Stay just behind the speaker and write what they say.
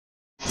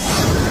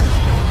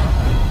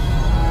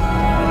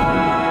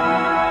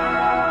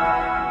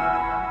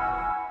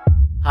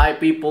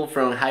people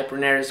from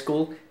Hipronary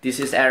School. This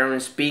is Aaron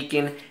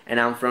speaking,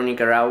 and I'm from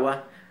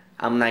Nicaragua.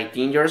 I'm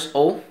 19 years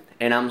old,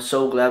 and I'm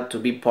so glad to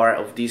be part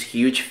of this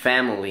huge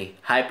family,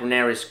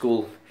 Hipronary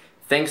School.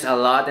 Thanks a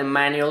lot,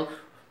 Emmanuel,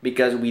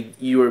 because with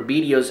your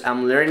videos,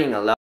 I'm learning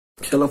a lot.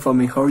 Hello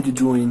family, how are you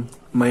doing?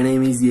 My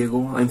name is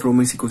Diego, I'm from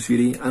Mexico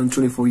City, I'm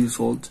 24 years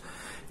old,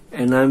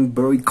 and I'm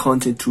very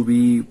content to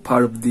be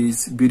part of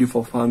this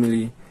beautiful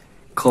family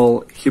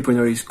called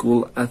Hipronary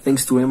School, and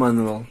thanks to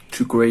Emmanuel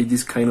to create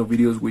this kind of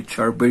videos which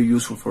are very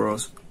useful for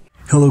us.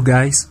 Hello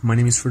guys, my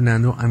name is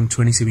Fernando, I'm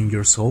 27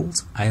 years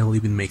old, I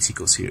live in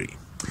Mexico City.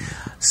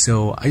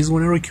 So I just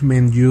want to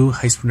recommend you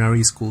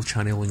Hipronary School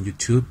channel on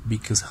YouTube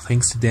because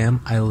thanks to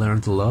them I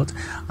learned a lot,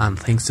 and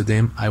thanks to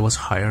them I was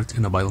hired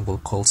in a bilingual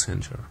call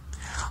center.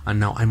 And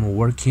now I'm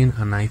working,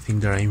 and I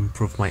think that I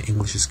improved my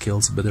English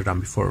skills better than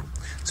before.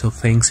 So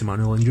thanks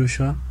Emmanuel and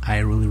Joshua, I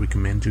really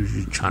recommend your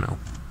channel.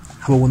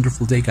 Have a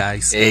wonderful day,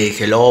 guys. Hey,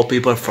 hello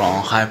people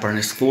from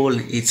Hipronary School,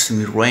 it's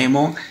me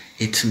Raymond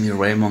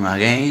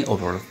again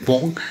over the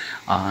phone.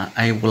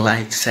 I would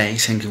like to say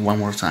thank you one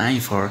more time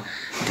for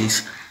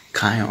this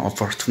kind of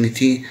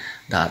opportunity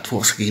that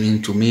was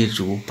given to me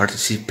to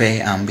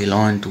participate and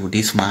belong to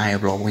this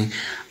mind-blowing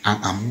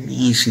and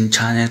amazing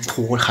channel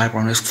called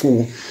Hipronary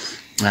School.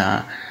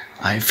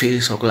 I feel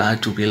so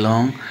glad to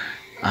belong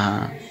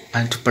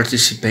and to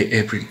participate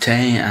every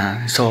day,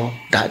 so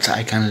that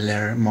I can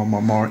learn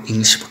more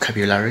English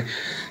vocabulary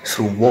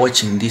through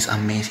watching this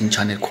amazing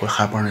channel called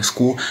Hipronary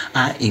School.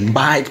 I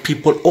invite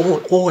people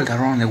all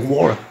around the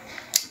world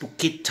to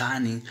keep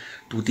turning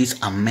to this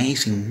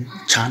amazing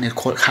channel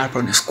called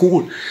Hipronary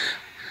School,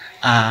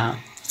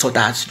 so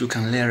that you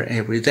can learn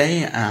every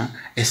day and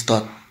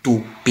start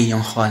to be on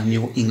whole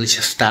new English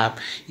stuff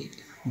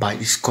by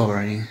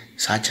discovering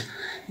such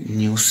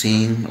new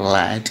things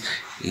like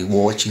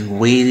watching,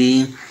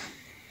 reading,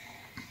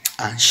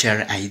 and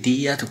share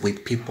ideas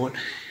with people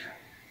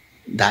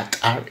that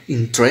are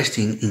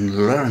interested in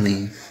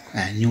learning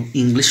new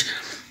English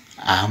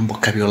and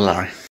vocabulary.